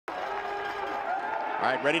All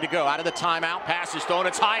right, ready to go. Out of the timeout. Pass is thrown.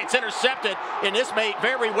 It's high. It's intercepted. And this may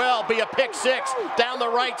very well be a pick six down the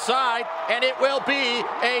right side. And it will be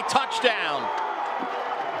a touchdown.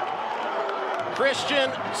 Christian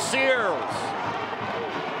Searles.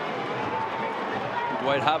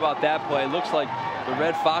 Dwight, how about that play? It looks like the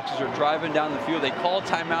Red Foxes are driving down the field. They call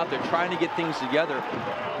timeout. They're trying to get things together.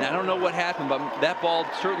 And I don't know what happened, but that ball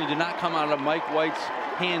certainly did not come out of Mike White's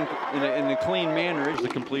hand in a clean manner. It's the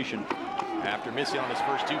completion. After missing on his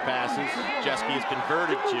first two passes, Jeske is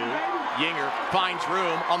converted to. Yinger finds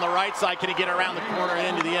room on the right side. Can he get around the corner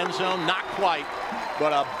and into the end zone? Not quite,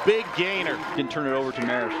 but a big gainer. Can turn it over to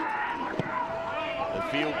Marist. The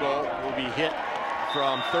field goal will be hit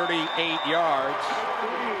from 38 yards,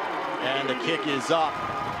 and the kick is up,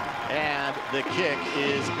 and the kick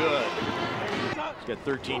is good. He's got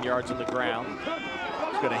 13 yards on the ground.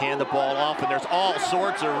 He's going to hand the ball off, and there's all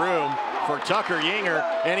sorts of room for Tucker Yinger,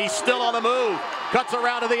 and he's still on the move. Cuts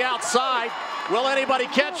around to the outside. Will anybody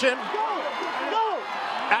catch him?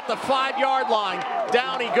 At the 5-yard line,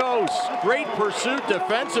 down he goes. Great pursuit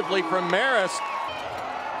defensively from Marist.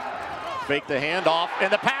 Fake the handoff,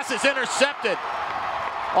 and the pass is intercepted.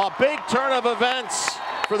 A big turn of events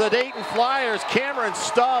for the Dayton Flyers. Cameron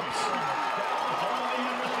Stubbs.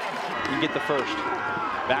 You get the first.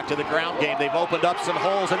 Back to the ground game. They've opened up some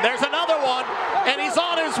holes, and there's another one, and he's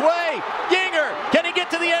on his way. Yinger, can he get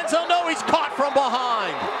to the end zone? No, he's caught from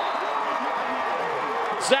behind.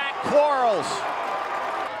 Zach Quarles.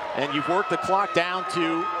 And you've worked the clock down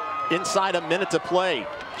to inside a minute to play.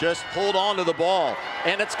 Just hold on to the ball,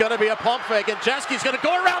 and it's going to be a pump fake, and Jeske's going to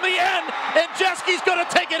go around the end, and Jeske's going to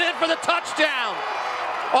take it in for the touchdown.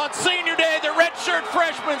 On senior day, the redshirt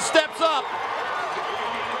freshman steps up.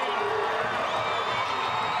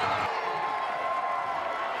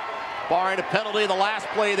 Barring a penalty, the last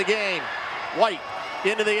play of the game. White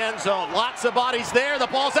into the end zone. Lots of bodies there. The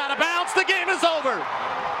ball's out of bounds. The game is over.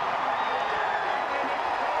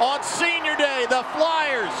 On senior day, the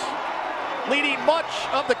Flyers, leading much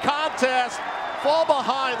of the contest, fall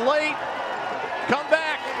behind late, come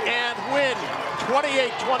back and win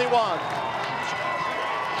 28-21.